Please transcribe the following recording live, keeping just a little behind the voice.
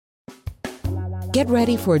Get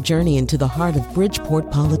ready for a journey into the heart of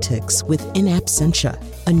Bridgeport politics with In Absentia,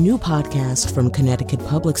 a new podcast from Connecticut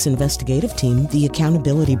Public's investigative team, The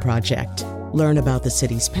Accountability Project. Learn about the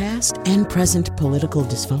city's past and present political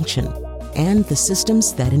dysfunction and the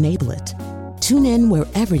systems that enable it. Tune in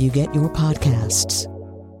wherever you get your podcasts.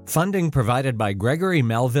 Funding provided by Gregory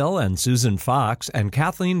Melville and Susan Fox and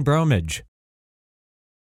Kathleen Bromage.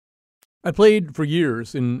 I played for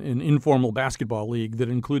years in an informal basketball league that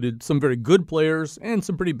included some very good players and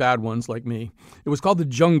some pretty bad ones like me. It was called the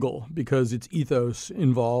Jungle because its ethos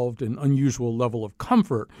involved an unusual level of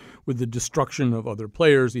comfort with the destruction of other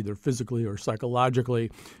players, either physically or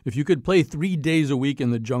psychologically. If you could play 3 days a week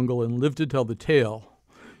in the jungle and live to tell the tale,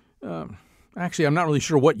 actually, I'm not really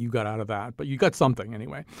sure what you got out of that, but you got something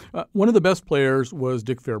anyway. One of the best players was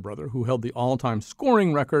Dick Fairbrother, who held the all-time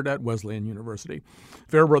scoring record at Wesleyan University.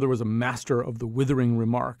 Fairbrother was a master of the withering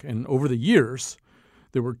remark, and over the years,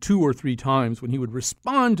 there were 2 or 3 times when he would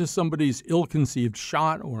respond to somebody's ill-conceived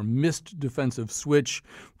shot or missed defensive switch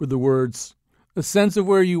with the words, "A sense of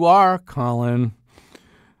where you are, Colin."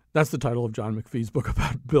 That's the title of John McPhee's book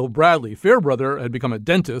about Bill Bradley. Fairbrother had become a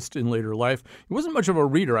dentist in later life. He wasn't much of a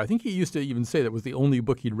reader. I think he used to even say that was the only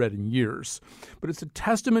book he'd read in years. But it's a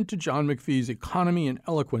testament to John McPhee's economy and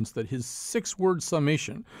eloquence that his 6-word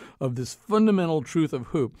summation of this fundamental truth of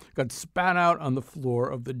hoop got spat out on the floor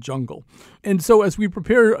of the jungle. And so as we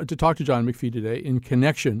prepare to talk to John McPhee today in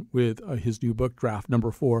connection with his new book, Draft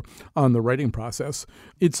Number 4, on the writing process,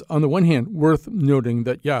 it's on the one hand worth noting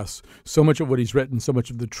that, yes, so much of what he's written, so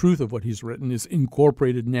much of the truth of what he's written is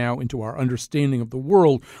incorporated now into our understanding of the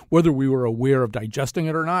world, whether we were aware of digesting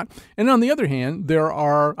it or not. And on the other hand,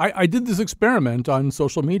 I did this experiment on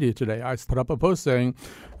social media today. I put up a post saying,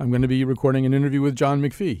 I'm going to be recording an interview with John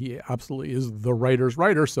McPhee. He absolutely is the writer's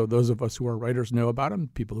writer. So those of us who are writers know about him.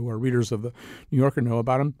 People who are readers of the New Yorker know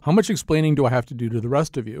about him. How much explaining do I have to do to the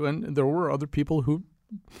rest of you? And there were other people who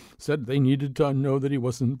said they needed to know that he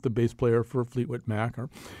wasn't the bass player for Fleetwood Mac or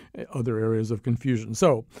other areas of confusion.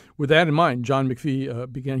 So with that in mind, John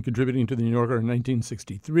McPhee began contributing to the New Yorker in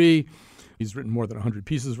 1963. He's written more than 100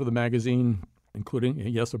 pieces for the magazine, including,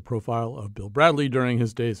 yes, a profile of Bill Bradley during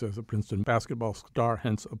his days as a Princeton basketball star,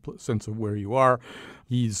 hence a sense of where you are.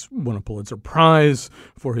 He's won a Pulitzer Prize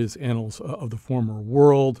for his Annals of the Former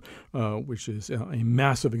World, which is a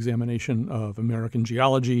massive examination of American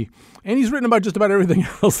geology. And he's written about just about everything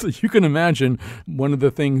else that you can imagine. One of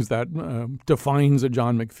the things that defines a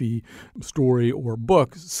John McPhee story or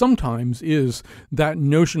book sometimes is that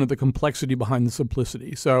notion of the complexity behind the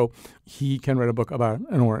simplicity. So he can write a book about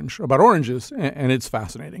oranges, and it's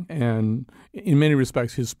fascinating. And in many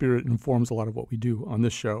respects, his spirit informs a lot of what we do on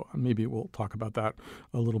this show. Maybe we'll talk about that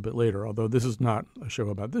a little bit later, although this is not a show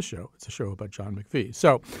about this show. It's a show about John McPhee.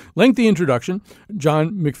 So, lengthy introduction.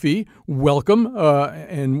 John McPhee, welcome,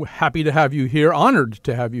 and happy to have you here, honored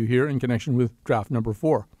to have you here in connection with Draft Number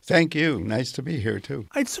 4. Thank you. Nice to be here, too.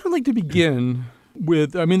 I'd sort of like to begin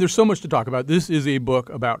with, there's so much to talk about. This is a book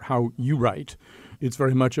about how you write. It's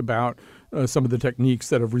very much about some of the techniques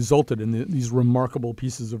that have resulted in these remarkable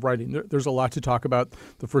pieces of writing. There's a lot to talk about.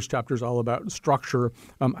 The first chapter is all about structure.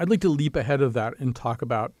 I'd like to leap ahead of that and talk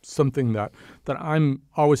about something that I'm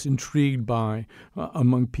always intrigued by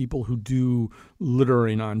among people who do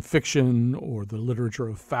literary nonfiction or the literature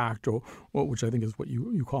of fact, or which I think is what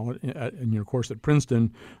you call it in your course at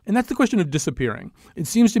Princeton. And that's the question of disappearing. It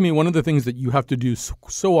seems to me one of the things that you have to do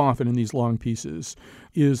so often in these long pieces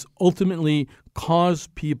is ultimately cause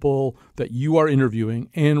people that you are interviewing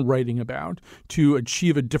and writing about to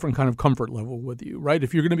achieve a different kind of comfort level with you, right?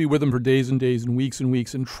 If you're going to be with them for days and days and weeks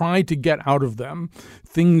and try to get out of them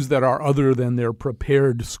things that are other than their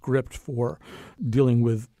prepared script for dealing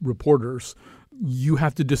with reporters, you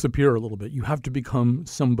have to disappear a little bit. You have to become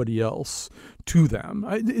somebody else to them.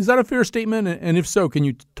 Is that a fair statement? And if so, can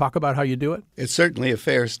you talk about how you do it? It's certainly a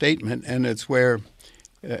fair statement, and it's where,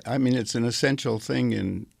 it's an essential thing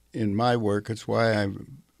in my work. It's why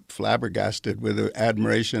I'm flabbergasted with the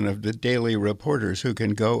admiration of the daily reporters who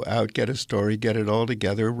can go out, get a story, get it all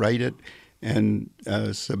together, write it, and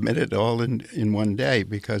submit it all in one day,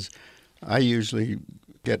 because I usually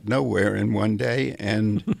get nowhere in one day,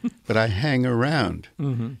 but I hang around.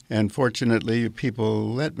 Mm-hmm. And fortunately,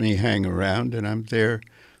 people let me hang around, and I'm there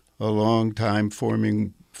a long time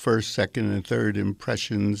forming first, second, and third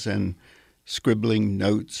impressions and scribbling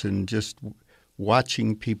notes and just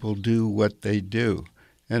watching people do what they do.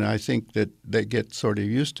 And I think that they get sort of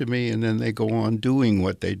used to me, and then they go on doing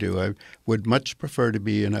what they do. I would much prefer to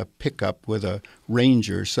be in a pickup with a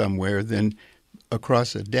ranger somewhere than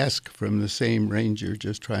across a desk from the same ranger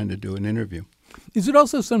just trying to do an interview. Is it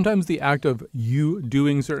also sometimes the act of you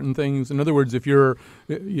doing certain things? In other words, if you're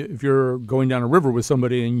going down a river with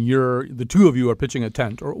somebody and the two of you are pitching a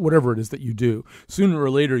tent or whatever it is that you do, sooner or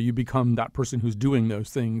later you become that person who's doing those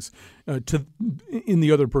things in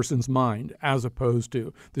the other person's mind, as opposed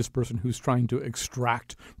to this person who's trying to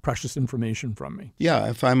extract precious information from me. Yeah,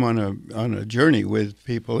 if I'm on a journey with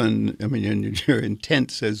people, and you're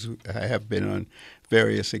intense as I have been on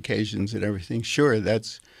various occasions and everything, sure,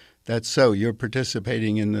 that's so. You're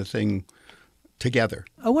participating in the thing together.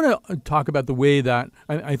 I want to talk about the way that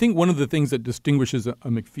I think one of the things that distinguishes a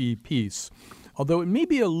McPhee piece, although it may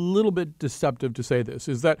be a little bit deceptive to say this,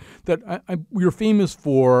 is that you're famous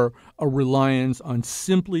for a reliance on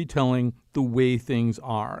simply telling the way things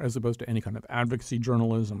are, as opposed to any kind of advocacy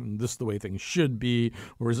journalism. This is the way things should be,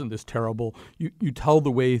 or isn't this terrible? You tell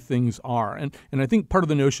the way things are. And I think part of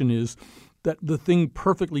the notion is that the thing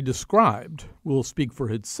perfectly described will speak for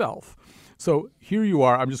itself. So here you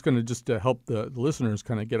are. I'm just going to help the listeners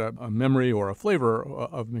kind of get a memory or a flavor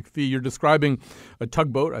of McPhee. You're describing a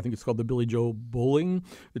tugboat. I think it's called the Billy Joe Bowling.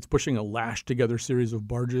 It's pushing a lashed-together series of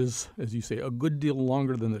barges, as you say, a good deal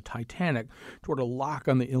longer than the Titanic, toward a lock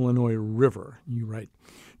on the Illinois River. You write,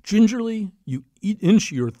 gingerly, you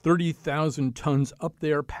inch your 30,000 tons up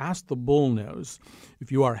there past the bullnose.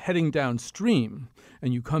 If you are heading downstream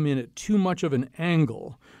and you come in at too much of an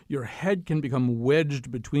angle, your head can become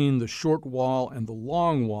wedged between the short wall and the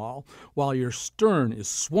long wall, while your stern is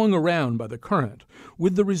swung around by the current,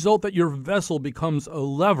 with the result that your vessel becomes a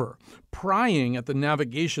lever, prying at the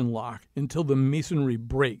navigation lock until the masonry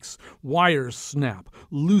breaks, wires snap,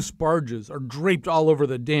 loose barges are draped all over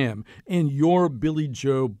the dam, and your Billy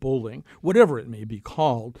Joe Bowling, whatever it may be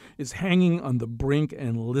called, is hanging on the brink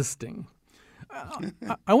and listing.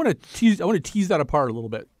 I want to tease that apart a little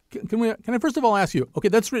bit. Can I first of all ask you? Okay,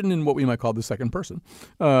 that's written in what we might call the second person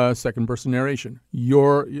narration.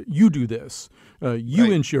 You do this. You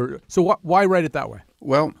right. ensure. So why write it that way?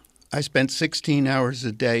 Well, I spent 16 hours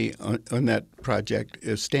a day on that project,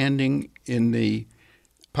 standing in the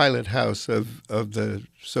pilot house of the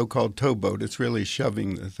so-called towboat. It's really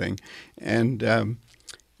shoving the thing, and I'm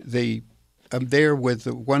there with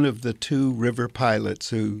one of the two river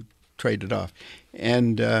pilots who traded off,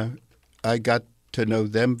 and I got to know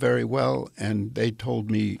them very well, and they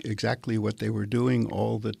told me exactly what they were doing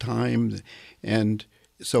all the time, and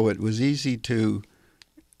so it was easy to,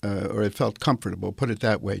 or it felt comfortable, put it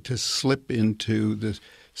that way, to slip into the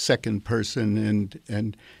second person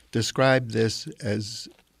and describe this as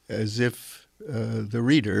if the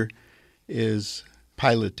reader is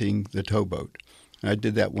piloting the towboat. I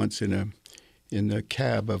did that once in the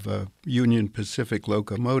cab of a Union Pacific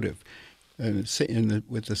locomotive,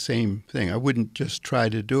 with the same thing. I wouldn't just try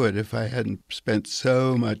to do it if I hadn't spent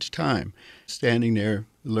so much time standing there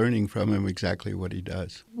learning from him exactly what he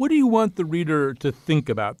does. What do you want the reader to think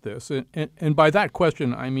about this? And by that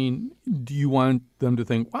question, I mean, do you want them to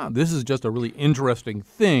think, wow, this is just a really interesting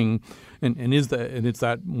thing, and it's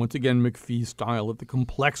that, once again, McPhee style of the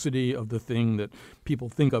complexity of the thing that people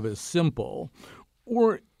think of as simple?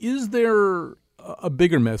 Or is there a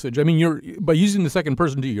bigger message? I mean, by using the second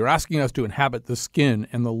person you're asking us to inhabit the skin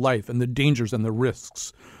and the life and the dangers and the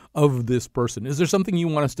risks of this person. Is there something you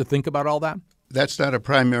want us to think about all that? That's not a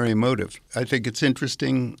primary motive. I think it's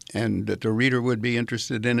interesting, and that the reader would be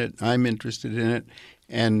interested in it. I'm interested in it.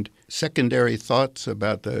 And secondary thoughts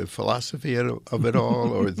about the philosophy of it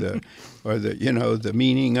all, or the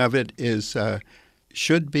meaning of it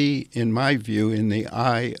should be, in my view, in the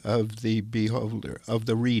eye of the beholder, of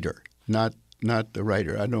the reader, not the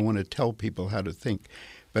writer. I don't want to tell people how to think,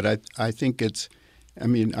 but I think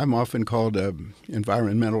I'm often called an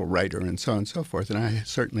environmental writer and so on and so forth, and I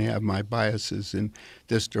certainly have my biases in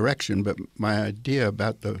this direction, but my idea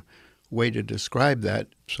about the way to describe that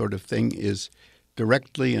sort of thing is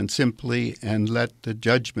directly and simply, and let the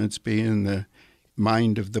judgments be in the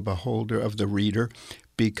mind of the beholder, of the reader,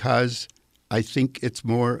 because I think it's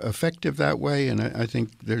more effective that way, and I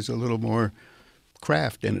think there's a little more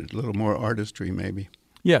craft in it, a little more artistry maybe.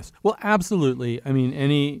 Yes. Well, absolutely. I mean,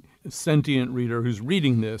 any sentient reader who's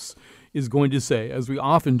reading this is going to say, as we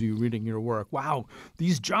often do reading your work, wow,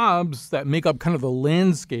 these jobs that make up kind of the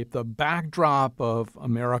landscape, the backdrop of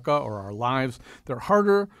America or our lives, they're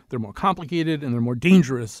harder, they're more complicated, and they're more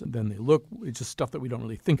dangerous than they look. It's just stuff that we don't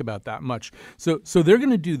really think about that much. So they're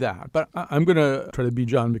going to do that. But I'm going to try to be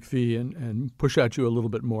John McPhee and push at you a little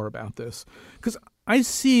bit more about this, because I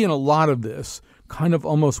see in a lot of this kind of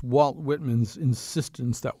almost Walt Whitman's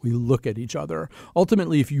insistence that we look at each other.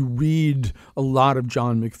 Ultimately, if you read a lot of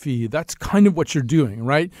John McPhee, that's kind of what you're doing,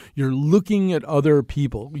 right? You're looking at other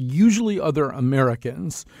people, usually other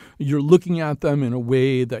Americans. You're looking at them in a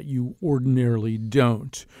way that you ordinarily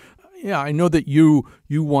don't. Yeah, I know that you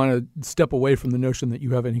want to step away from the notion that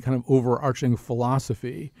you have any kind of overarching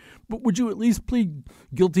philosophy, but would you at least plead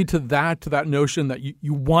guilty to that notion that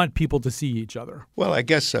you want people to see each other? Well, I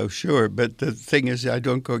guess so, sure. But the thing is, I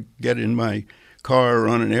don't go get in my car or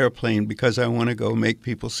on an airplane because I want to go make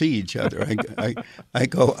people see each other. I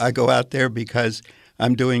go out there because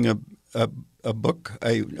I'm doing a book.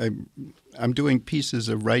 I'm doing pieces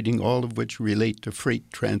of writing, all of which relate to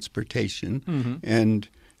freight transportation,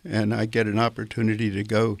 and I get an opportunity to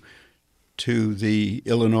go to the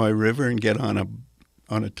Illinois River and get on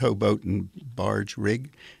a towboat and barge rig,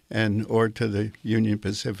 or to the Union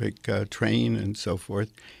Pacific train and so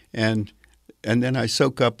forth, and then I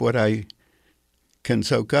soak up what I can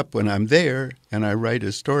soak up when I'm there, and I write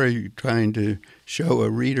a story trying to show a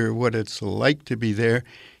reader what it's like to be there,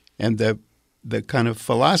 and the kind of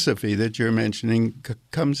philosophy that you're mentioning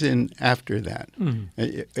comes in after that,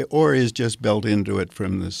 or is just built into it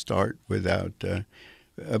from the start without.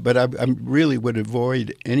 But I really would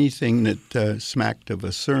avoid anything that smacked of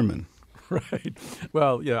a sermon. Right.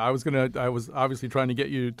 Well, yeah, I was obviously trying to get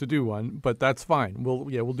you to do one, but that's fine.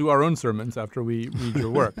 We'll do our own sermons after we read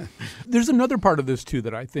your work. There's another part of this too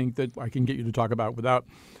that I think that I can get you to talk about without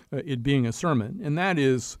it being a sermon, and that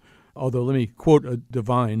is, although let me quote a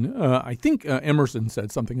divine, I think Emerson said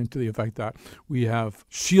something to the effect that we have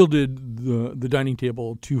shielded the dining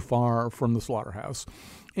table too far from the slaughterhouse.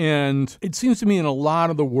 And it seems to me in a lot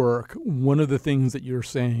of the work, one of the things that you're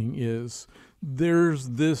saying is there's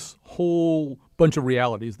this whole bunch of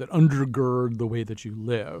realities that undergird the way that you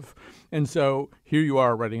live. And so here you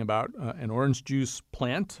are writing about an orange juice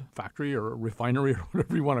plant, factory or refinery or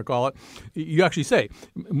whatever you want to call it. You actually say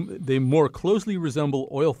they more closely resemble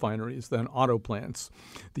oil fineries than auto plants.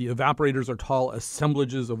 The evaporators are tall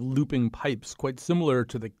assemblages of looping pipes, quite similar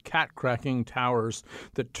to the cat-cracking towers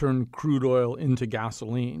that turn crude oil into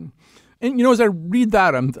gasoline. And, as I read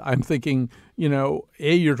that, I'm thinking,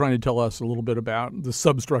 you're trying to tell us a little bit about the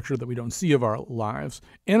substructure that we don't see of our lives.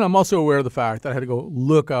 And I'm also aware of the fact that I had to go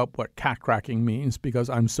look up what cat cracking means because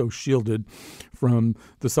I'm so shielded from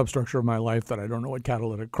the substructure of my life that I don't know what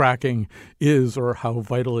catalytic cracking is or how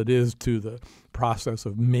vital it is to the process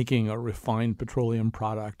of making a refined petroleum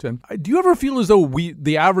product. And do you ever feel as though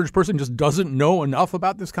the average person just doesn't know enough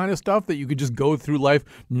about this kind of stuff that you could just go through life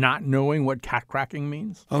not knowing what cat cracking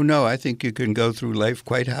means? Oh, no, I think you can go through life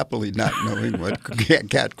quite happily not knowing what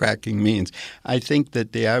cat cracking means. I'm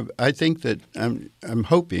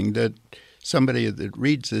hoping that somebody that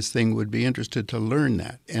reads this thing would be interested to learn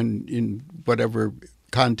that, and in whatever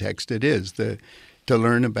context it is, to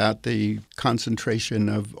learn about the concentration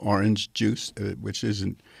of orange juice, which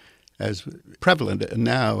isn't as prevalent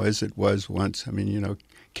now as it was once. I mean,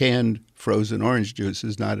 canned frozen orange juice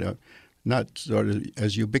is not sort of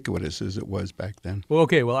as ubiquitous as it was back then. Well,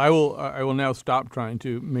 okay. Well, I will now stop trying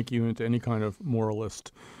to make you into any kind of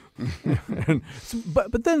moralist.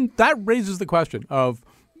 But then that raises the question of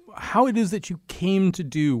how it is that you came to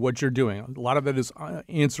do what you're doing. A lot of it is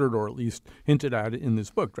answered or at least hinted at in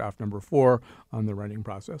this book, draft number 4 on the writing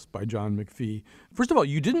process by John McPhee. First of all,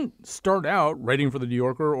 you didn't start out writing for the New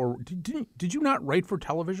Yorker, or did you not write for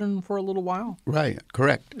television for a little while? Right,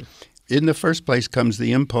 correct. In the first place comes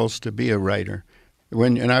the impulse to be a writer.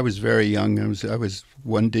 And I was very young. I was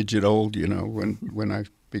one digit old, when I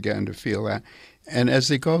began to feel that. And as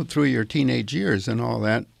they go through your teenage years and all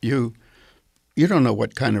that, you don't know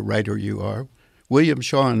what kind of writer you are. William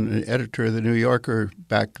Shawn, editor of the New Yorker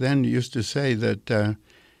back then, used to say that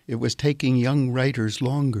it was taking young writers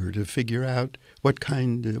longer to figure out what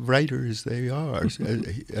kind of writers they are.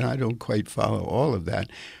 And I don't quite follow all of that.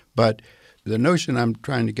 But the notion I'm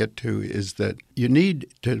trying to get to is that you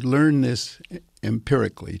need to learn this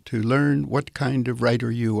empirically, to learn what kind of writer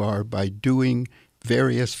you are by doing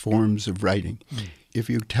various forms of writing. If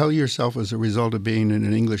you tell yourself as a result of being in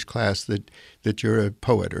an English class that you're a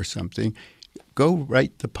poet or something, go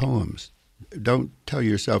write the poems. Don't tell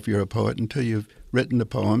yourself you're a poet until you've written the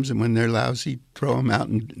poems, and when they're lousy, throw them out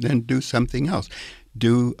and then do something else.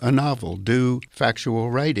 Do a novel, do factual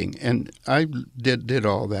writing. And I did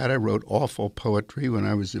all that. I wrote awful poetry when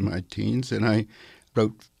I was in my teens, and I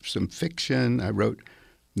wrote some fiction. I wrote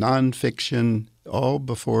nonfiction, all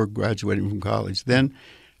before graduating from college. Then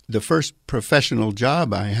the first professional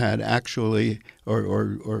job I had actually,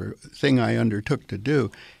 or thing I undertook to do,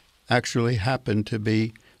 actually happened to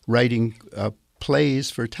be writing plays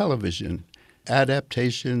for television.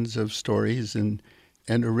 adaptations of stories and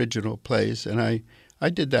original plays. And I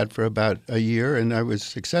did that for about a year, and I was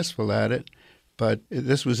successful at it. But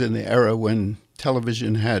this was in the era when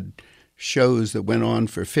television had shows that went on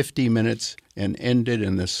for 50 minutes and ended,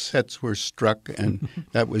 and the sets were struck, and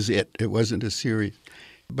that was it. It wasn't a series.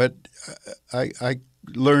 But I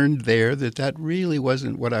learned there that really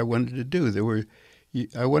wasn't what I wanted to do.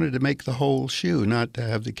 I wanted to make the whole shoe, not to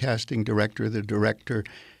have the casting director, the director,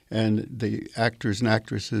 and the actors and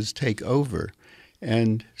actresses take over.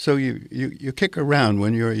 And so you kick around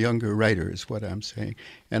when you're a younger writer, is what I'm saying.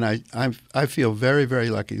 And I feel very,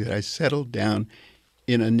 very lucky that I settled down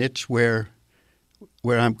in a niche where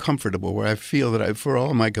I'm comfortable, where I feel that for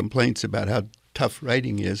all my complaints about how tough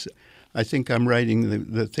writing is, I think I'm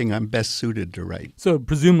writing the thing I'm best suited to write. So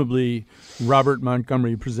presumably Robert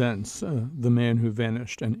Montgomery Presents, The Man Who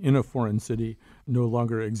Vanished, and In a Foreign City no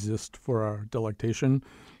longer exist for our delectation.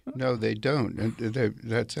 No, they don't. And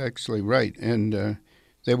that's actually right. And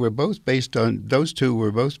they were both based on, those two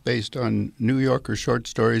were both based on New Yorker short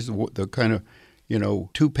stories, the kind of,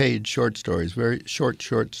 2-page short stories, very short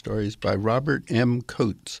stories by Robert M.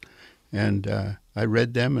 Coates. And I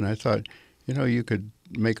read them and I thought, you could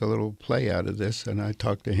make a little play out of this. And I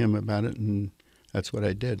talked to him about it, and that's what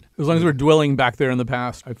I did. As long as we're dwelling back there in the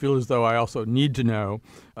past, I feel as though I also need to know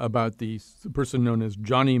about the person known as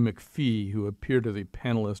Johnny McPhee, who appeared as a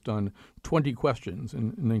panelist on 20 Questions in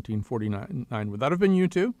 1949. Would that have been you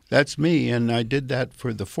too? That's me, and I did that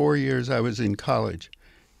for the 4 years I was in college.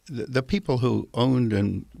 The people who owned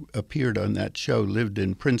and appeared on that show lived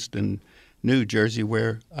in Princeton, New Jersey,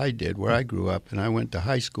 where I grew up, and I went to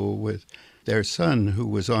high school with their son, who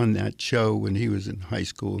was on that show when he was in high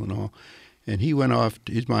school and all. And he went off,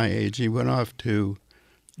 he's my age, he went off to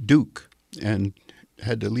Duke and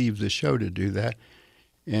had to leave the show to do that.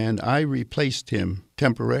 And I replaced him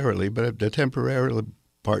temporarily, but the temporary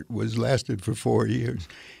part lasted for 4 years.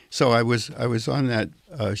 So I was on that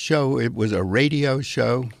show. It was a radio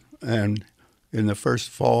show, and in the first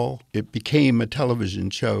fall, it became a television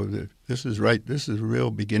show. This is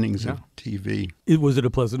real beginnings of TV. Was it a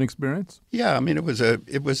pleasant experience? Yeah, I mean, it was a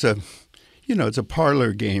it's a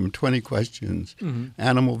parlor game, 20 questions,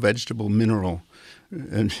 animal, vegetable, mineral.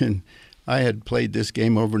 And I had played this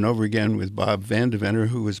game over and over again with Bob Vandeventer,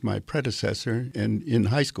 who was my predecessor and in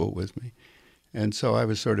high school with me. And so I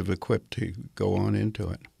was sort of equipped to go on into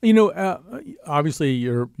it. Obviously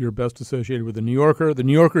you're best associated with The New Yorker. The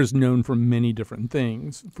New Yorker is known for many different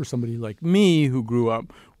things. For somebody like me who grew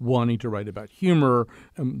up wanting to write about humor,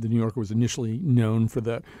 The New Yorker was initially known for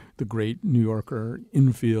the great New Yorker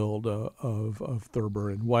infield of Thurber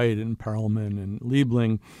and White and Perelman and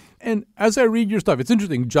Liebling. And as I read your stuff, it's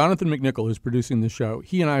interesting. Jonathan McNichol, who's producing the show,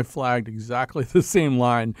 he and I flagged exactly the same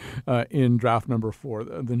line in draft number 4,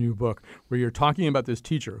 the new book, where you're talking about this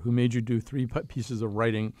teacher who made you do 3 pieces of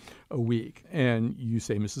writing a week. And you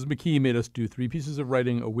say, Mrs. McKee made us do 3 pieces of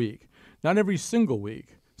writing a week. Not every single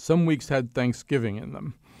week. Some weeks had Thanksgiving in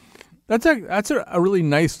them. That's a really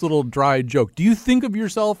nice little dry joke. Do you think of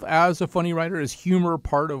yourself as a funny writer? Is humor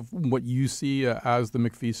part of what you see as the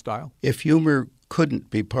McPhee style? If humor couldn't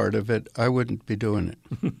be part of it, I wouldn't be doing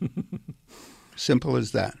it. Simple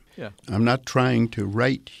as that. Yeah. I'm not trying to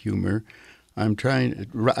write humor. I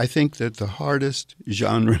think that the hardest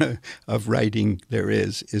genre of writing there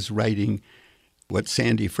is writing what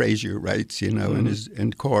Sandy Frazier writes,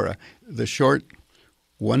 and Cora. The short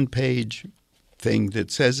 1-page thing that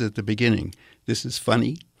says at the beginning, "This is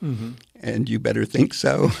funny," and you better think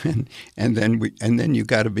so, and then you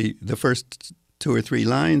got to be, the first 2 or 3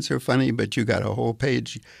 lines are funny, but you got a whole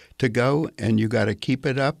page to go, and you got to keep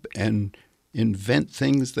it up and invent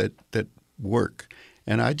things that work.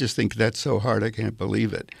 And I just think that's so hard, I can't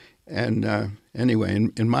believe it. And anyway,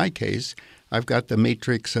 in my case, I've got the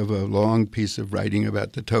matrix of a long piece of writing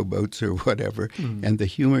about the towboats or whatever, and the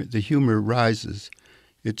humor rises.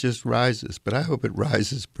 It just rises, but I hope it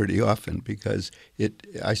rises pretty often, because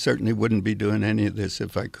I certainly wouldn't be doing any of this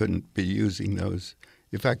if I couldn't be using those,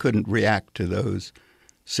 if I couldn't react to those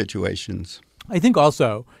situations. I think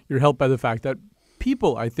also you're helped by the fact that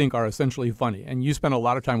people, I think, are essentially funny, and you spend a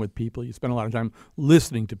lot of time with people. You spend a lot of time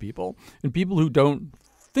listening to people, and people who don't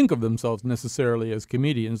think of themselves necessarily as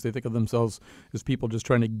comedians. They think of themselves as people just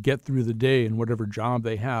trying to get through the day in whatever job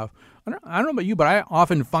they have. I don't know about you, but I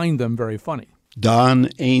often find them very funny. Don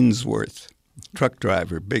Ainsworth, truck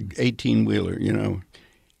driver, big 18-wheeler,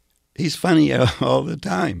 he's funny all the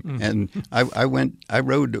time. And I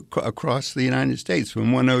rode across the United States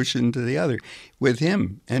from one ocean to the other with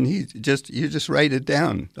him. And you just write it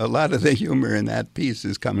down. A lot of the humor in that piece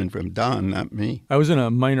is coming from Don, not me. I was in a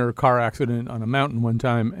minor car accident on a mountain one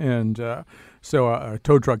time, and So a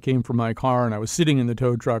tow truck came from my car, and I was sitting in the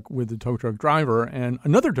tow truck with the tow truck driver, and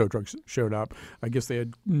another tow truck showed up. I guess they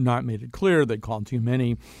had not made it clear. They'd called too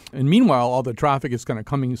many. And meanwhile, all the traffic is kind of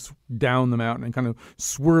coming down the mountain and kind of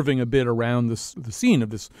swerving a bit around the scene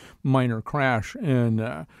of this minor crash.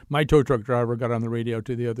 And my tow truck driver got on the radio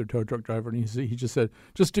to the other tow truck driver, and he just said,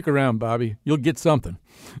 "Just stick around, Bobby. You'll get something."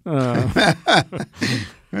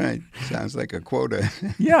 Right. Sounds like a quota.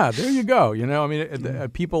 Yeah, there you go.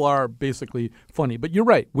 People are basically funny. But you're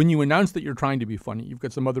right. When you announce that you're trying to be funny, you've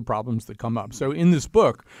got some other problems that come up. So in this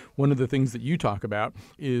book, one of the things that you talk about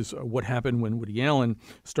is what happened when Woody Allen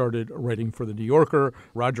started writing for The New Yorker.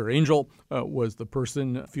 Roger Angell was the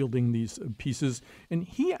person fielding these pieces. And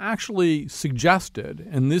he actually suggested,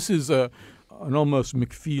 and this is an almost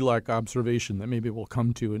McPhee-like observation that maybe we'll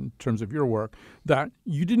come to in terms of your work, that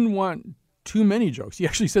you didn't want too many jokes. He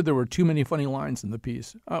actually said there were too many funny lines in the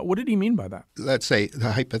piece. What did he mean by that? Let's say,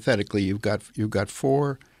 hypothetically, you've got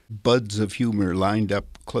 4 buds of humor lined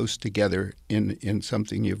up close together in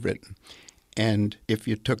something you've written. And if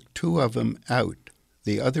you took 2 of them out,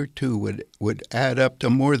 the other 2 would add up to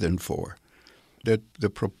more than 4. The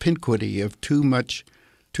propinquity of too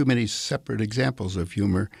many separate examples of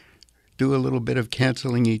humor do a little bit of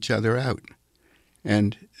canceling each other out.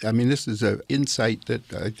 And, this is an insight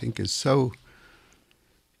that I think is so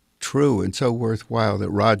true and so worthwhile that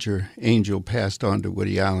Roger Angell passed on to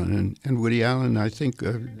Woody Allen. And Woody Allen, I think,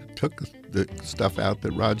 took the stuff out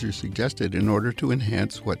that Roger suggested in order to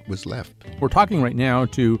enhance what was left. We're talking right now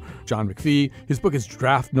to John McPhee. His book is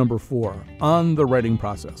draft number 4, On the Writing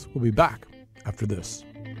Process. We'll be back after this.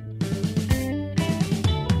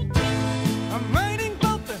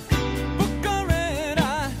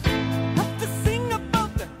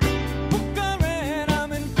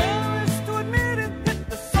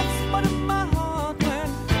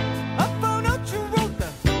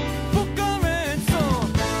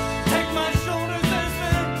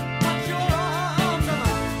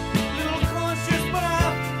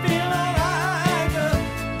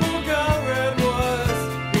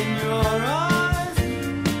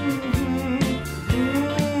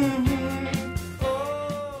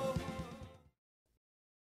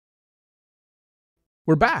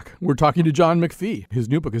 We're back. We're talking to John McPhee. His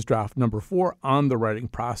new book is draft number 4, On the Writing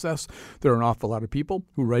Process. There are an awful lot of people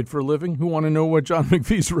who write for a living who want to know what John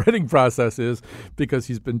McPhee's writing process is because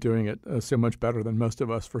he's been doing it so much better than most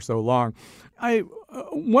of us for so long. I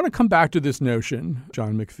want to come back to this notion,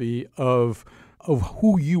 John McPhee, of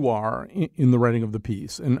who you are in the writing of the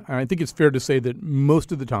piece. And I think it's fair to say that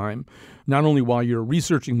most of the time, not only while you're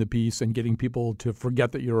researching the piece and getting people to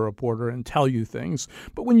forget that you're a reporter and tell you things,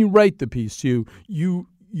 but when you write the piece too, you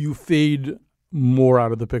fade more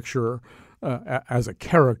out of the picture as a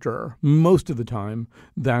character most of the time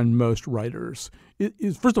than most writers.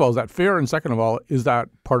 First of all, is that fair? And second of all, is that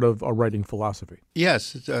part of a writing philosophy?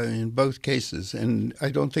 Yes, in both cases. And I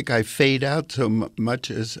don't think I fade out so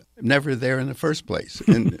much as never there in the first place.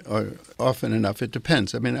 And often enough, it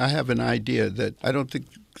depends. I have an idea that I don't think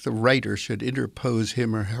the writer should interpose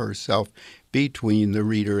him or herself between the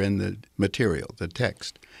reader and the material, the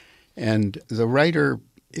text. And the writer,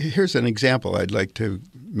 here's an example I'd like to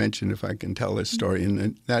mention if I can tell this story,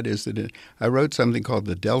 and that is that I wrote something called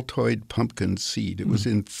The Deltoid Pumpkin Seed. It was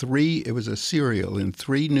it was a serial in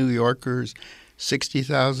 3 New Yorkers,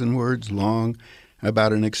 60,000 words long,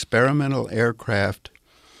 about an experimental aircraft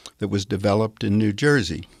that was developed in New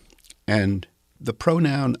Jersey. And the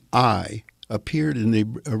pronoun I appeared in the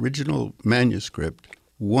original manuscript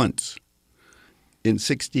once in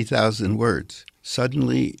 60,000 words.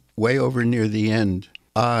 Suddenly, way over near the end,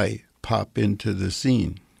 I pop into the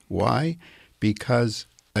scene. Why? Because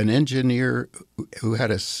an engineer who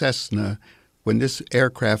had a Cessna, when this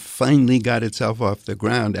aircraft finally got itself off the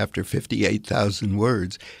ground after 58,000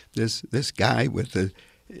 words, this guy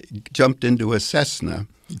jumped into a Cessna,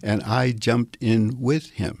 and I jumped in with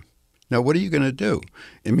him. Now, what are you going to do?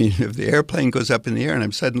 If the airplane goes up in the air and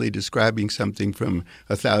I'm suddenly describing something from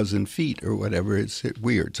 1,000 feet or whatever, it's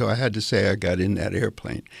weird. So I had to say I got in that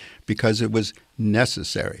airplane because it was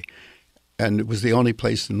necessary. And it was the only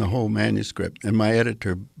place in the whole manuscript. And my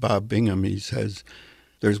editor, Bob Bingham, he says,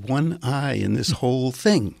 there's one I in this whole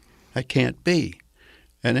thing. I can't be.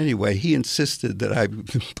 And anyway, he insisted that I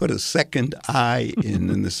put a second I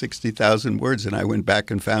in the 60,000 words, and I went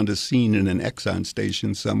back and found a scene in an Exxon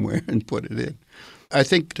station somewhere and put it in. I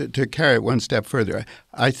think to carry it one step further,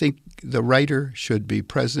 I think the writer should be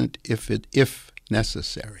present if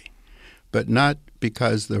necessary, but not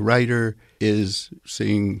because the writer is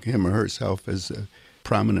seeing him or herself as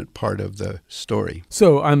prominent part of the story.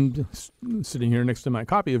 So I'm sitting here next to my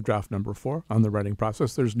copy of draft number 4 on the writing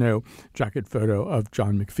process. There's no jacket photo of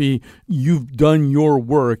John McPhee. You've done your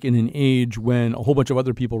work in an age when a whole bunch of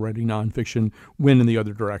other people writing nonfiction went in the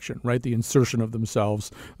other direction, right? The insertion of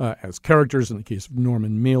themselves as characters, in the case of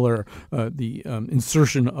Norman Mailer, the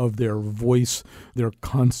insertion of their voice, their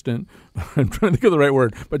constant, I'm trying to think of the right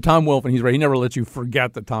word, but Tom Wolfe, and he's right, he never lets you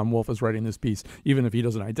forget that Tom Wolfe is writing this piece, even if he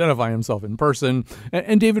doesn't identify himself in person.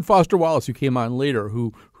 And David Foster Wallace, who came on later,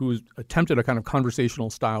 who attempted a kind of conversational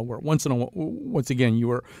style where once again you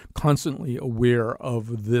were constantly aware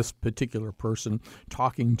of this particular person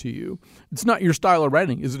talking to you. It's not your style of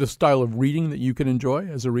writing. Is it a style of reading that you can enjoy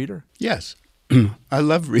as a reader? Yes. I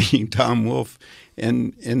love reading Tom Wolfe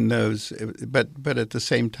in those, but at the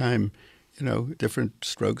same time, different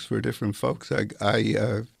strokes for different folks.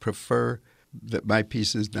 I prefer that my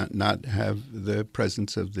pieces not have the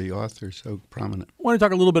presence of the author so prominent. I want to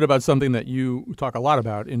talk a little bit about something that you talk a lot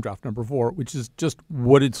about in draft number 4, which is just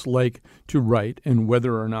what it's like to write and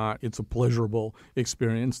whether or not it's a pleasurable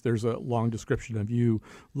experience. There's a long description of you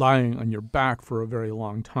lying on your back for a very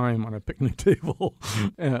long time on a picnic table,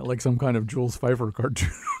 like some kind of Jules Feiffer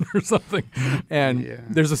cartoon or something. And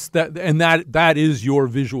there's that is your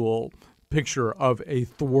visual picture of a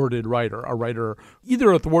thwarted writer,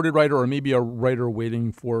 either a thwarted writer or maybe a writer waiting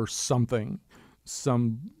for something,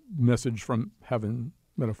 some message from heaven,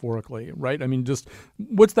 metaphorically, right? I mean, just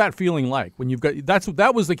what's that feeling like when you've got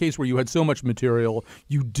that was the case where you had so much material,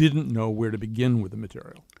 you didn't know where to begin with the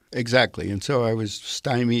material. Exactly. And so I was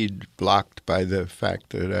stymied, blocked by the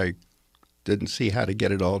fact that I didn't see how to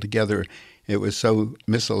get it all together. It was so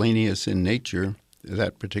miscellaneous in nature,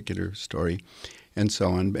 that particular story, and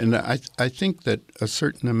so on. And I think that a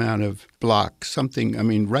certain amount of block,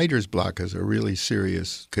 writer's block is a really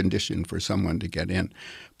serious condition for someone to get in.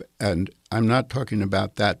 And I'm not talking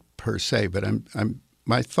about that per se, but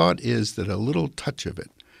my thought is that a little touch of it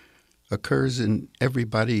occurs in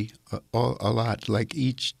everybody a lot, like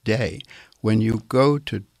each day. When you go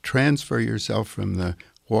to transfer yourself from the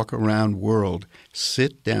walk-around world,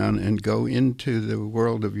 sit down and go into the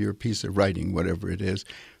world of your piece of writing, whatever it is,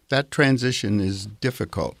 that transition is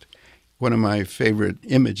difficult. One of my favorite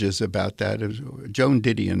images about that is Joan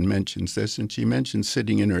Didion mentions this, and she mentions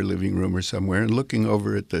sitting in her living room or somewhere and looking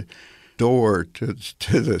over at the door to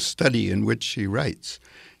the study in which she writes.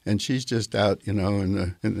 And she's just out, in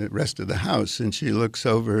the rest of the house, and she looks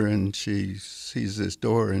over and she sees this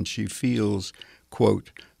door and she feels,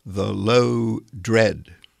 quote, the low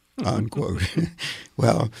dread, unquote.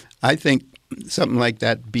 Well, I think something like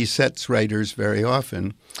that besets writers very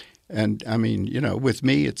often. And, with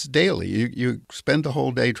me, it's daily. You spend the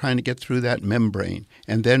whole day trying to get through that membrane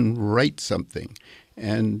and then write something.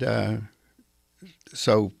 And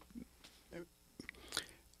so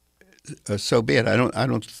be it. I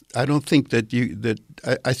don't think that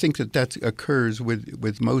I think that occurs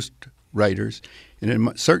with most writers,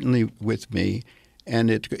 and certainly with me. And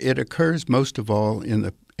it occurs most of all in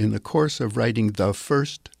the course of writing the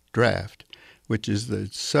first draft, which is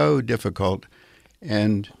so difficult.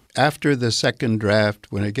 And after the second draft,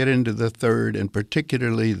 when I get into the third, and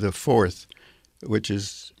particularly the fourth, which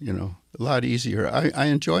is, a lot easier, I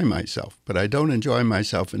enjoy myself. But I don't enjoy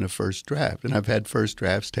myself in a first draft. And I've had first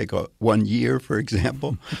drafts take 1 year, for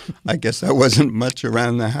example. I guess I wasn't much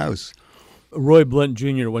around the house. Roy Blunt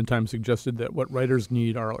Jr. one time suggested that what writers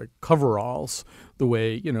need are like coveralls, the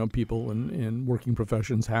way, people in working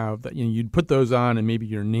professions have, that, you'd put those on and maybe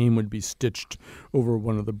your name would be stitched over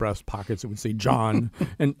one of the breast pockets. It would say John.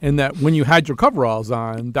 and that when you had your coveralls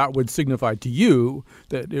on, that would signify to you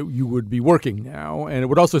that you would be working now. And it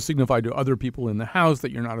would also signify to other people in the house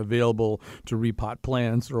that you're not available to repot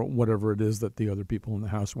plants or whatever it is that the other people in the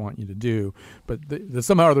house want you to do. But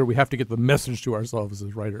somehow or other, we have to get the message to ourselves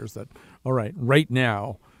as writers that, all right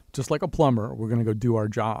now, just like a plumber, we're going to go do our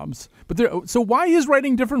jobs. But so why is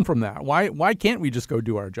writing different from that? Why can't we just go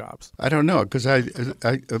do our jobs? I don't know, because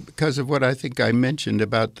because of what I think I mentioned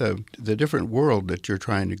about the different world that you're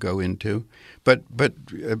trying to go into. But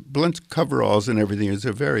Blunt's coveralls and everything is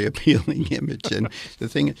a very appealing image, and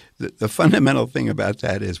the fundamental thing about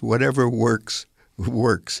that is whatever works.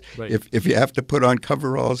 Right. If you have to put on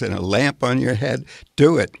coveralls and a lamp on your head,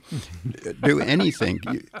 do it. Do anything.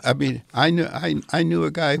 I knew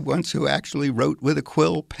a guy once who actually wrote with a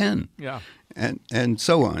quill pen. Yeah. And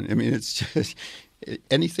so on. It's just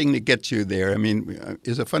anything that gets you there.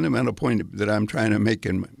 Is a fundamental point that I'm trying to make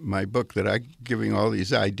in my book, that I'm giving all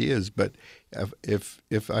these ideas, but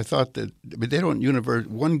if I thought that they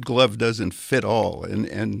don't one glove doesn't fit all,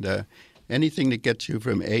 and anything that gets you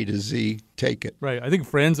from A to Z, take it. Right. I think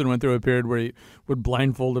Franzen went through a period where he would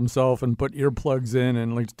blindfold himself and put earplugs in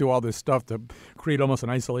and like do all this stuff to create almost an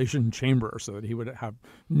isolation chamber so that he would have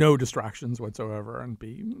no distractions whatsoever and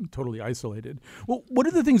be totally isolated. Well, one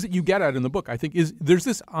of the things that you get at in the book, I think, is there's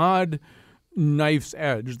this odd knife's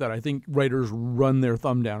edge that I think writers run their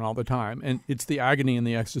thumb down all the time, and it's the agony and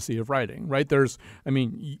the ecstasy of writing, right?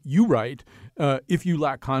 You write if you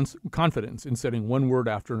lack confidence in setting one word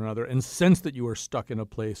after another and sense that you are stuck in a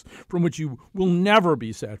place from which you will never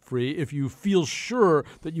be set free, if you feel sure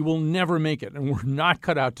that you will never make it and we're not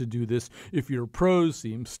cut out to do this, if your prose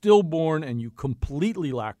seems stillborn and you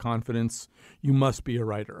completely lack confidence, you must be a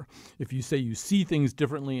writer. If you say you see things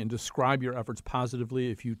differently and describe your efforts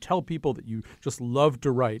positively, if you tell people that you just love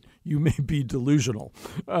to write, you may be delusional.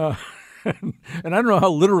 And I don't know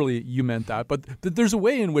how literally you meant that, but there's a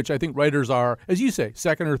way in which I think writers are, as you say,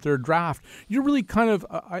 second or third draft. You're really kind of,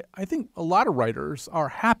 I think a lot of writers are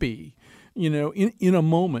happy, in a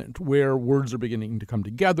moment where words are beginning to come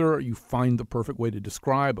together. You find the perfect way to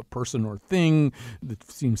describe a person or thing that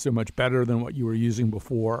seems so much better than what you were using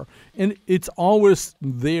before. And it's always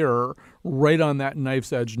there right on that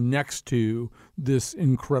knife's edge next to this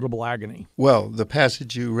incredible agony. Well, the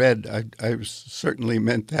passage you read, I certainly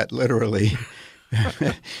meant that literally.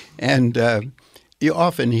 And you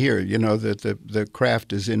often hear, that the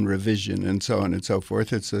craft is in revision and so on and so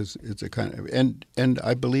forth. It's a kind of, and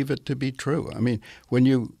I believe it to be true. I mean, when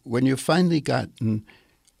you finally gotten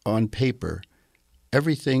on paper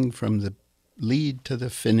everything from the lead to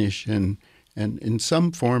the finish, and in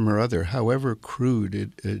some form or other, however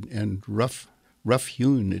crude and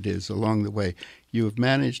rough-hewn it is along the way, you have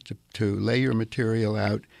managed to lay your material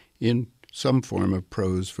out in some form of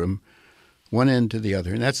prose from one end to the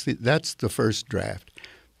other, and that's the first draft.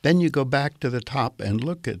 Then you go back to the top and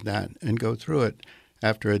look at that and go through it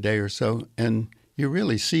after a day or so, and you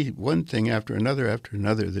really see one thing after another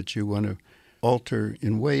that you want to alter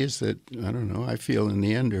in ways that, I don't know, I feel in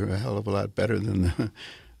the end are a hell of a lot better than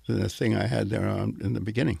the thing I had there in the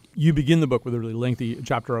beginning. You begin the book with a really lengthy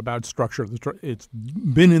chapter about structure. It's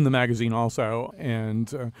been in the magazine also,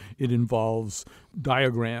 and it involves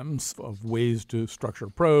diagrams of ways to structure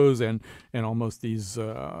prose and almost these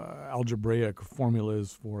algebraic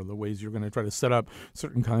formulas for the ways you're going to try to set up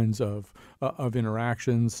certain kinds of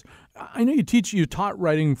interactions. I know you taught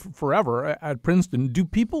writing forever at Princeton. Do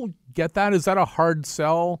people get that? Is that a hard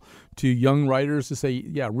sell to young writers to say,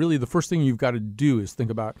 yeah, really the first thing you've got to do is think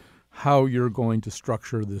about how you're going to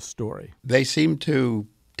structure this story? They seem to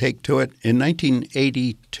take to it. In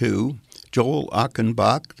 1982, Joel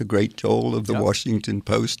Achenbach, the great Joel of the Washington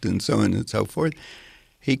Post and so on and so forth,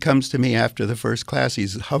 he comes to me after the first class.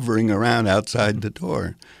 He's hovering around outside the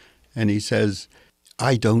door, and he says,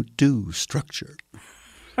 "I don't do structure."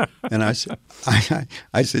 And I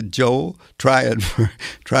said, Joel, try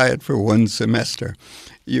it for one semester.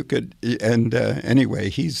 You could, and anyway,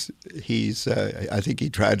 he's I think he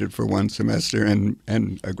tried it for one semester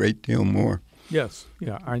and a great deal more. Yes,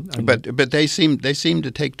 yeah. But they seem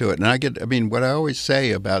to take to it, and what I always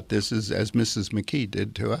say about this is, as Mrs. McPhee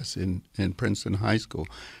did to us in Princeton High School,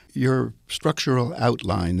 your structural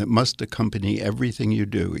outline that must accompany everything you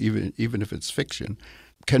do, even if it's fiction,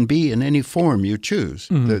 can be in any form you choose.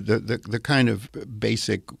 Mm-hmm. The kind of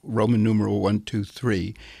basic Roman numeral 1, 2,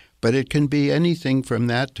 3, but it can be anything from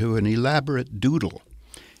that to an elaborate doodle.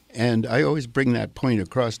 And I always bring that point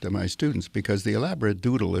across to my students because the elaborate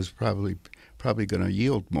doodle is probably going to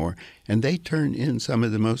yield more. And they turn in some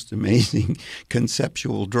of the most amazing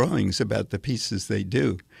conceptual drawings about the pieces they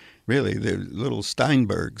do. Really, they're little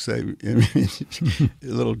Steinbergs,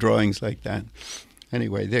 little drawings like that.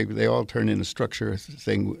 Anyway, they all turn in a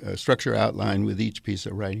structure outline with each piece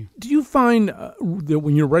of writing. Do you find that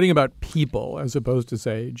when you're writing about people, as opposed to,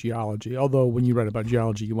 say, geology, although when you write about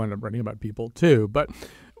geology, you wind up writing about people too, but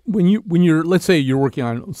when you're, let's say you're working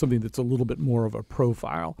on something that's a little bit more of a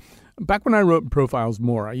profile. Back when I wrote profiles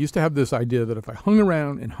more, I used to have this idea that if I hung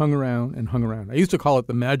around and hung around and hung around, I used to call it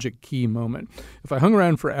the magic key moment. If I hung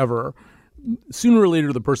around forever, sooner or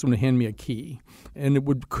later the person would hand me a key, and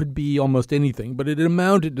it could be almost anything, but it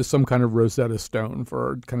amounted to some kind of Rosetta Stone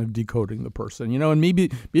for kind of decoding the person, and maybe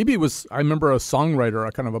it was, I remember a songwriter,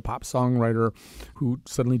 a kind of a pop songwriter who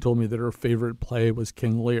suddenly told me that her favorite play was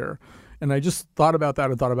King Lear. And I just thought about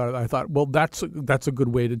that and thought about it. I thought, well, that's a good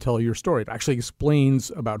way to tell your story. It actually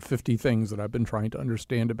explains about 50 things that I've been trying to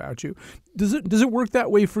understand about you. Does it work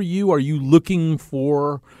that way for you? Are you looking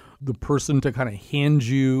for the person to kind of hand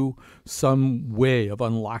you some way of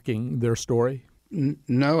unlocking their story?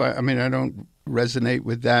 No, I don't resonate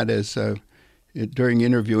with that as during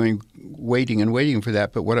interviewing, waiting for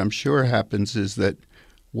that. But what I'm sure happens is that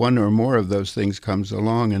one or more of those things comes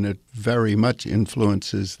along, and it very much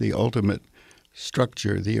influences the ultimate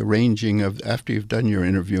structure, the arranging of, after you've done your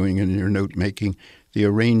interviewing and your note-making, the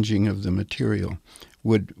arranging of the material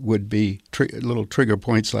would be little trigger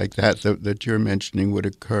points like that you're mentioning would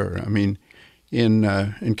occur. I mean, in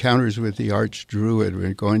Encounters with the Arch Druid,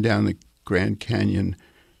 we're going down the Grand Canyon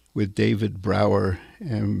with David Brower,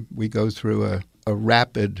 and we go through a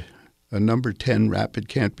rapid, a number 10 rapid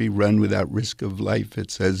can't be run without risk of life, it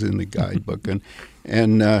says in the guidebook,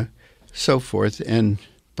 and so forth. And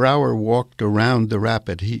Brower walked around the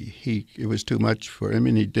rapid. It was too much for him,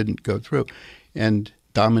 and he didn't go through. And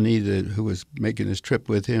Dominique, who was making this trip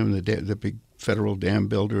with him, the big federal dam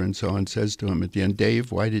builder and so on, says to him at the end,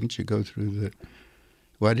 "Dave, why didn't you go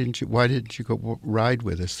ride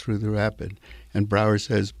with us through the rapid?" And Brower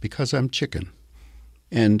says, "Because I'm chicken."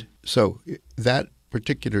 And so that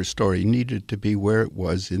particular story needed to be where it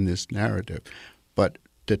was in this narrative. But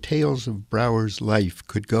details of Brower's life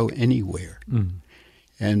could go anywhere. Mm.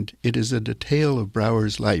 And it is a detail of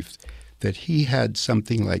Brower's life that he had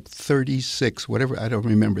something like 36, whatever, I don't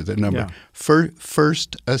remember the number,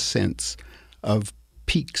 first ascents of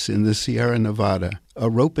peaks in the Sierra Nevada,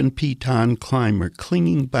 a rope and piton climber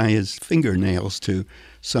clinging by his fingernails to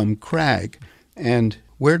some crag. And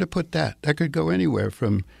where to put that? That could go anywhere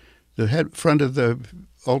from the front of the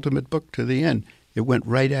ultimate book to the end. It went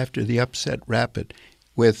right after the upset rapid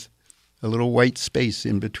with a little white space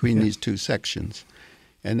in between these two sections.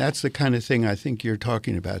 And that's the kind of thing I think you're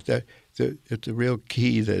talking about. It's a real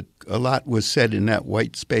key that a lot was said in that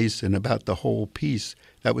white space and about the whole piece.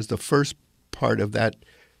 That was the first part of that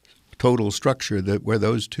total structure where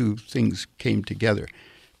those two things came together.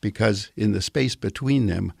 Because in the space between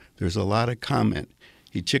them, there's a lot of comment.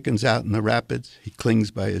 He chickens out in the rapids. He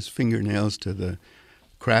clings by his fingernails to the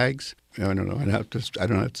crags. I don't know. I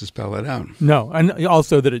don't have to spell it out. No, and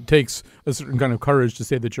also that it takes a certain kind of courage to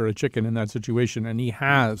say that you're a chicken in that situation, and he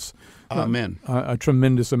has a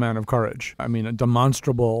tremendous amount of courage. I mean, a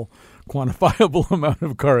demonstrable, quantifiable amount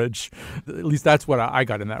of courage. At least that's what I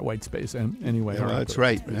got in that white space. And anyway, yeah, that's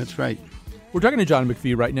right. That's right. We're talking to John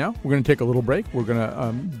McPhee right now. We're going to take a little break. We're going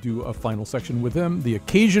to do a final section with him. The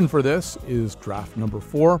occasion for this is draft number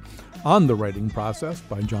 4 on the writing process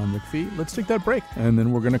by John McPhee. Let's take that break, and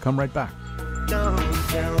then we're going to come right back. Don't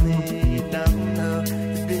tell me, don't know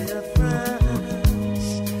the difference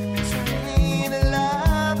between a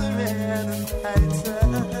lover and a fighter.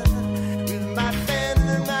 With my pen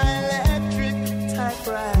and my electric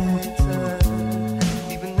typewriter,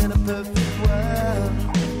 even in a perfect world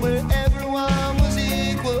where everyone was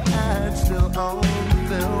equal, I'd still own the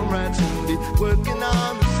film rights and be working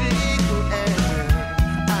on the sequel. And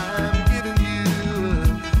I'm giving you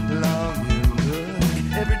a long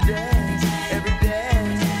look every day.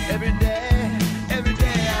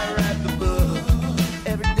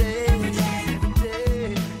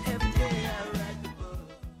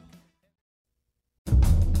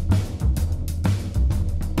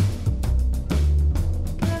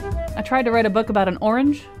 I tried to write a book about an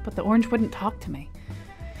orange, but the orange wouldn't talk to me.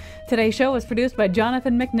 Today's show was produced by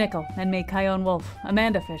Jonathan McNichol and me, Kyone Wolfe.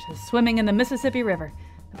 Amanda Fish is swimming in the Mississippi River.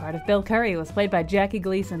 The part of Bill Curry was played by Jackie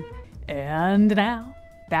Gleason. And now,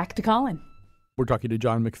 back to Colin. We're talking to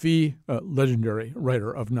John McPhee, a legendary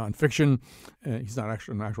writer of nonfiction. He's not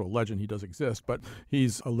actually an actual legend. He does exist, but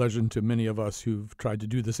he's a legend to many of us who've tried to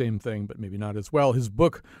do the same thing, but maybe not as well. His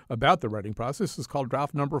book about the writing process is called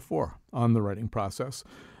Draft Number 4 on the writing process.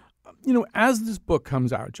 You know, as this book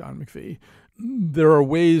comes out, John McPhee, there are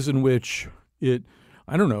ways in which it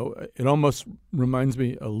almost reminds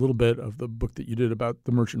me a little bit of the book that you did about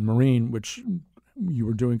the Merchant Marine, which you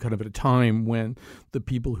were doing kind of at a time when the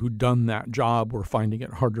people who'd done that job were finding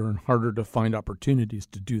it harder and harder to find opportunities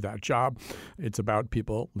to do that job. It's about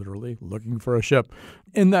people literally looking for a ship.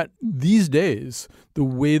 And that these days, the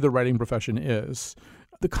way the writing profession is,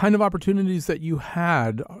 the kind of opportunities that you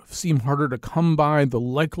had seem harder to come by. The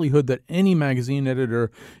likelihood that any magazine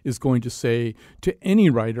editor is going to say to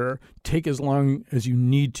any writer, take as long as you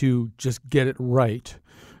need to, just get it right,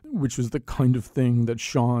 which was the kind of thing that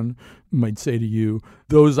Sean might say to you.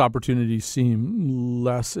 Those opportunities seem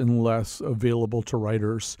less and less available to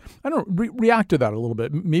writers. I don't react to that a little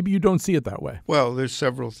bit. Maybe you don't see it that way. Well, there's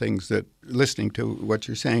several things that, listening to what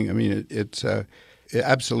you're saying, I mean, it's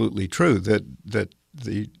absolutely true that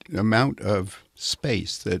the amount of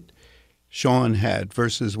space that Sean had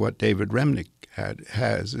versus what David Remnick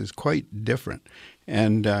has is quite different.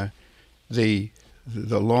 And the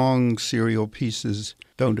the long serial pieces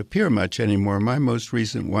don't appear much anymore. My most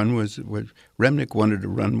recent one was Remnick wanted to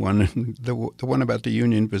run one, and the one about the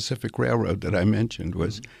Union Pacific Railroad that I mentioned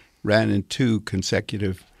ran in 2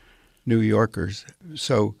 consecutive New Yorkers.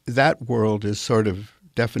 So that world is sort of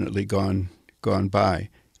definitely gone by.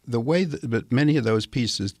 The way that many of those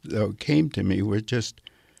pieces came to me were just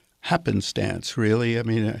happenstance, really. I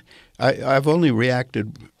mean, I've only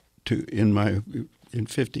reacted to in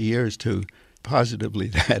 50 years to positively,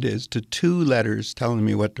 that is, to 2 letters telling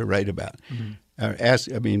me what to write about.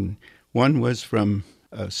 One was from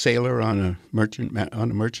a sailor on a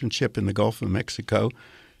merchant ship in the Gulf of Mexico,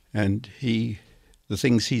 and the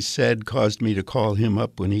things he said caused me to call him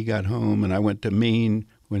up when he got home, and I went to Maine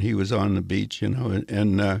when he was on the beach,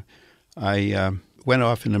 and I went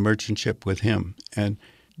off in the merchant ship with him. And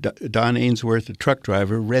Don Ainsworth, the truck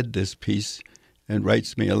driver, read this piece and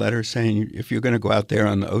writes me a letter saying, if you're going to go out there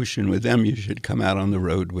on the ocean with them, you should come out on the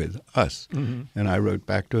road with us. Mm-hmm. And I wrote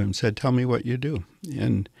back to him and said, tell me what you do.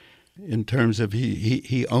 And in terms of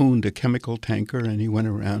he owned a chemical tanker, and he went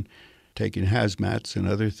around taking hazmats and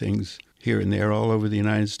other things here and there all over the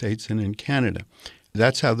United States and in Canada.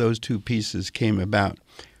 That's how those 2 pieces came about.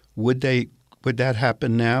 Would that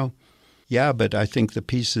happen now? Yeah, but I think the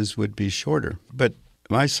pieces would be shorter. But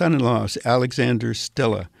my son-in-law, Alexander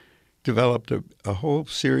Stilla, developed a whole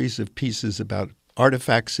series of pieces about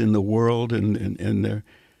artifacts in the world and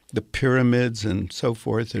the pyramids and so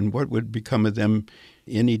forth, and what would become of them.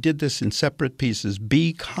 And he did this in separate pieces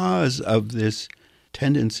because of this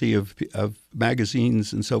tendency of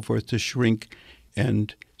magazines and so forth to shrink.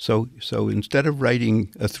 And so instead of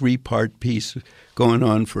writing a 3-part piece going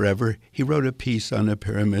on forever, he wrote a piece on the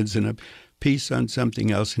pyramids and a piece on something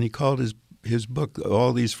else, and he called his book,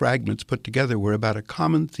 all these fragments put together were about a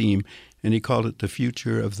common theme, and he called it The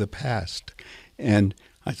Future of the Past. And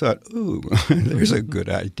I thought, ooh, there's a good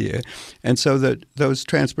idea. And so those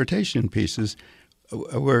transportation pieces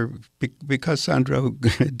were, because Sandro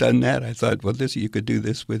had done that, I thought, well, you could do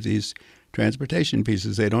this with these transportation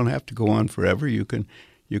pieces. They don't have to go on forever. You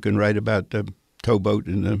can write about the towboat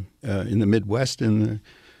in the Midwest and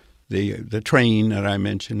the train that I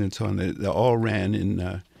mentioned and so on. They all ran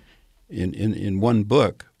in one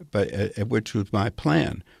book, but which was my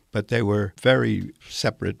plan. But they were very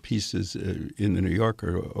separate pieces in the New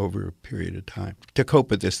Yorker over a period of time. To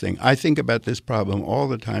cope with this thing, I think about this problem all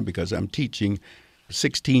the time because I'm teaching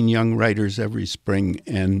 16 young writers every spring,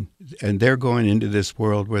 and they're going into this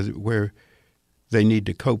world where they need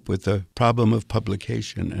to cope with the problem of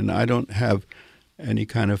publication. And I don't have any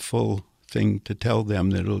kind of full thing to tell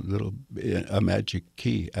them that'll be a magic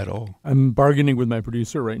key at all. I'm bargaining with my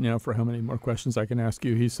producer right now for how many more questions I can ask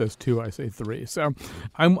you. He says 2, I say 3. So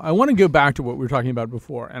I want to go back to what we were talking about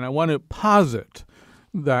before, and I want to posit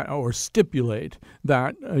that or stipulate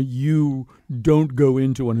that you don't go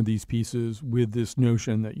into one of these pieces with this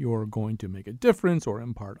notion that you're going to make a difference or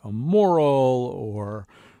impart a moral or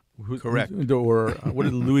correct. Or what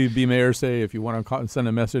did Louis B. Mayer say? If you want to send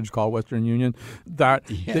a message, call Western Union. That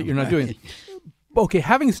you're not doing. Okay,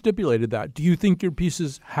 having stipulated that, do you think your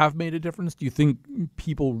pieces have made a difference? Do you think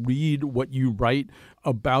people read what you write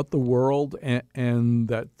about the world and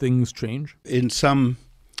that things change? In some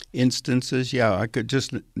instances, yeah. I could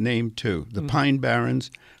just name 2. The Pine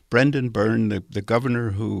Barrens, Brendan Byrne, the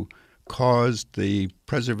governor who caused the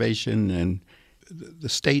preservation and the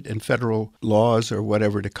state and federal laws or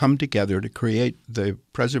whatever to come together to create the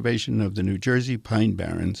preservation of the New Jersey Pine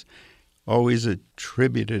Barrens, always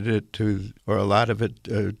attributed it to, or a lot of it,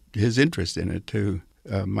 his interest in it, to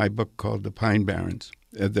my book called The Pine Barrens.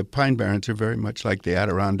 The Pine Barrens are very much like the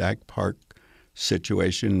Adirondack Park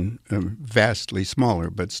situation, vastly smaller,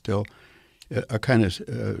 but still a kind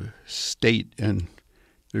of state, and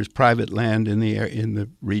there's private land in the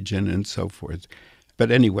region and so forth. But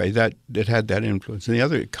anyway, that it had that influence. And the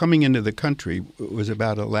other, coming into the country, was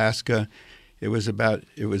about Alaska. It was at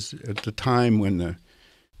the time when the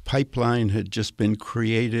pipeline had just been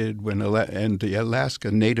created, and the Alaska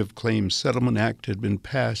Native Claims Settlement Act had been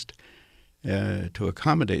passed to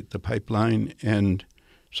accommodate the pipeline, and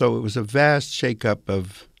so it was a vast shakeup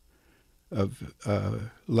of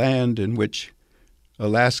land in which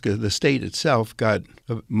Alaska, the state itself, got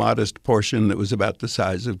a modest portion that was about the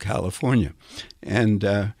size of California. And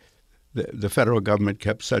the federal government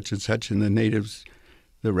kept such and such, and the natives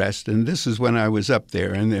the rest. And this is when I was up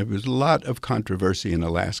there, and there was a lot of controversy in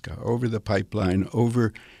Alaska over the pipeline,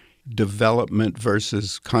 over development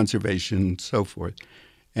versus conservation, and so forth.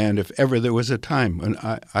 And if ever there was a time when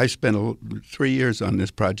I spent 3 years on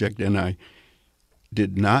this project, and I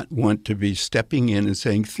did not want to be stepping in and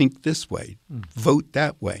saying, think this way, vote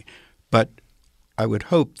that way. But I would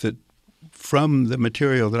hope that from the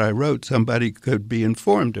material that I wrote, somebody could be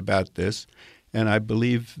informed about this, and I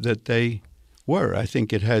believe that they were.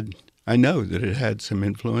 I know that it had some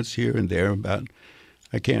influence here and there about,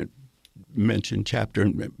 I can't mention chapter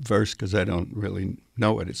and verse because I don't really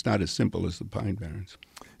know it. It's not as simple as the Pine Barrens.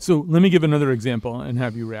 So let me give another example and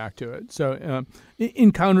have you react to it. So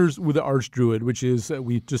Encounters with the Archdruid, which is,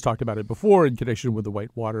 we just talked about it before in connection with the white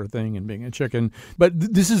water thing and being a chicken. But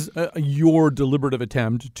this is your deliberative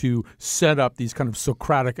attempt to set up these kind of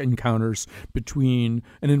Socratic encounters between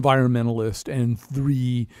an environmentalist and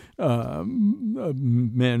three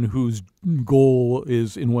men whose goal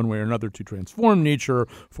is in one way or another to transform nature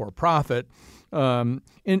for profit. So I'm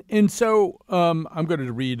going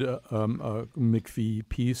to read a McPhee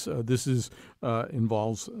piece. This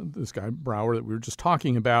involves this guy Brower that we were just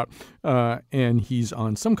talking about, and he's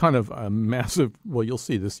on some kind of a massive, well, you'll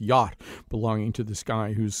see this yacht belonging to this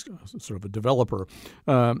guy who's sort of a developer.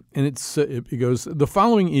 And it goes, the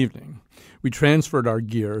following evening, we transferred our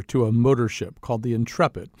gear to a motor ship called the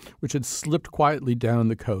Intrepid, which had slipped quietly down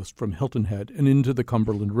the coast from Hilton Head and into the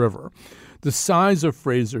Cumberland River. The size of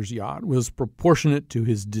Fraser's yacht was proportionate to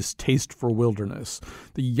his distaste for wilderness.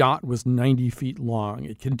 The yacht was 90 feet long.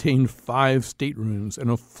 It contained 5 staterooms and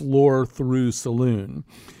a floor-through saloon.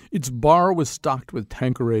 Its bar was stocked with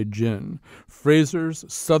Tanqueray gin. Fraser's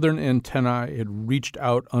southern antennae had reached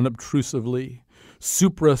out unobtrusively,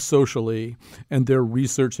 supra-socially, and their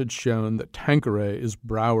research had shown that Tanqueray is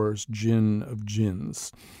Brower's gin of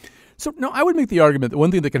gins. So, no, I would make the argument that one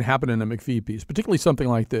thing that can happen in a McPhee piece, particularly something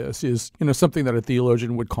like this, is something that a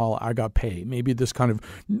theologian would call agape, maybe this kind of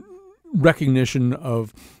recognition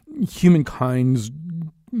of humankind's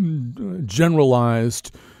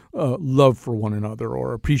generalized love for one another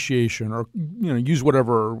or appreciation or, use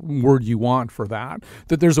whatever word you want for that,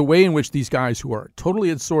 that there's a way in which these guys who are totally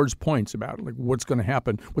at swords' points about like what's going to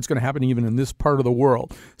happen even in this part of the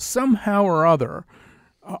world, somehow or other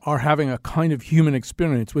are having a kind of human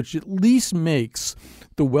experience, which at least makes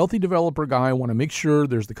the wealthy developer guy want to make sure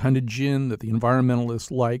there's the kind of gin that the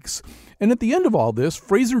environmentalist likes. And at the end of all this,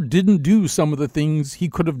 Fraser didn't do some of the things he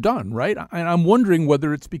could have done, right? And I'm wondering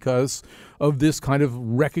whether it's because of this kind of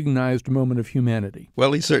recognized moment of humanity.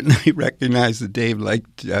 Well, he certainly recognized that Dave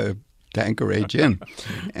liked Tanqueray gin,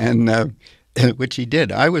 and which he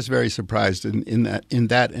did. I was very surprised in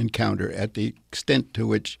that encounter at the extent to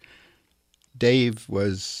which Dave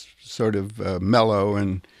was sort of mellow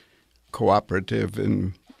and cooperative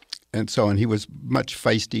and so on. He was much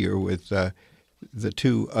feistier with the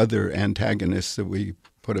two other antagonists that we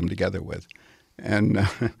put him together with. And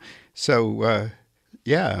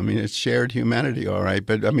it's shared humanity, all right.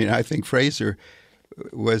 But, I think Fraser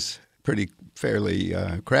was fairly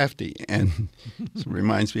crafty. And it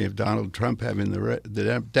reminds me of Donald Trump having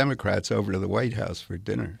the Democrats over to the White House for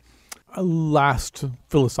dinner. A last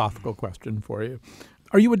philosophical question for you.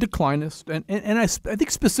 Are you a declinist? And I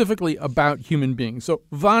think specifically about human beings. So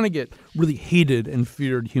Vonnegut really hated and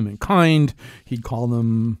feared humankind. He'd call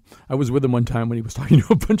them, I was with him one time when he was talking to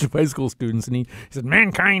a bunch of high school students, and he said,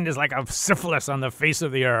 mankind is like a syphilis on the face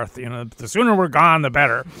of the earth. The sooner we're gone, the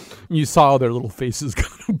better. And you saw their little faces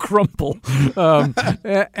kind of crumple.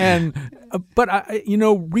 But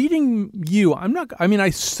reading you, I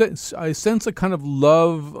sense a kind of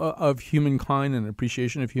love of humankind and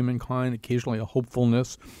appreciation of humankind, occasionally a hopefulness.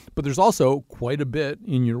 But there's also quite a bit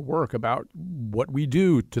in your work about what we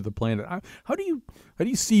do to the planet. How do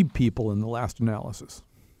you see people in the last analysis?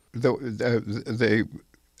 The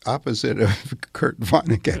opposite of Kurt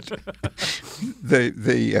Vonnegut,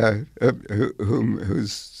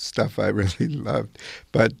 whose stuff I really loved.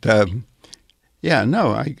 But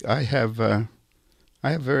I have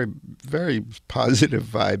very, very positive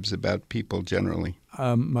vibes about people generally.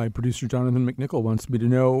 My producer Jonathan McNichol wants me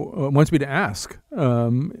to ask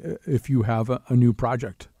if you have a new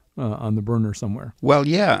project on the burner somewhere. Well,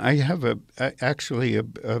 yeah, I have actually a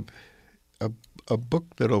book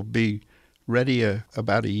that'll be ready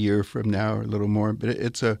about a year from now or a little more. But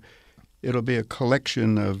it'll be a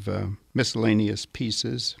collection of miscellaneous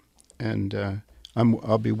pieces, and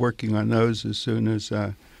I'll be working on those as soon as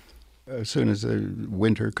the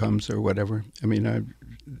winter comes or whatever.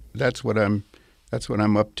 That's what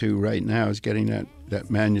I'm up to right now, is getting that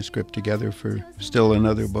manuscript together for still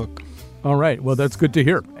another book. All right. Well, that's good to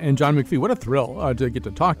hear. And John McPhee, what a thrill to get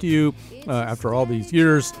to talk to you after all these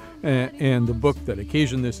years. And the book that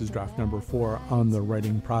occasioned this is draft number 4 on the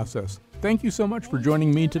writing process. Thank you so much for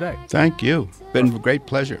joining me today. Thank you. Been a great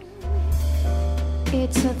pleasure.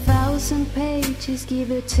 It's 1,000 pages,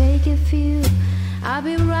 give or take a few. I'll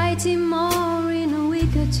be writing more in a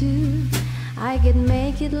week or two. I can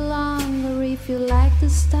make it longer if you like the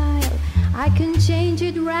style. I can change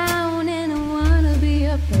it round and I wanna be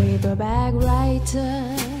a paperback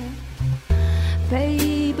writer.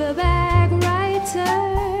 Paperback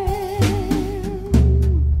writer.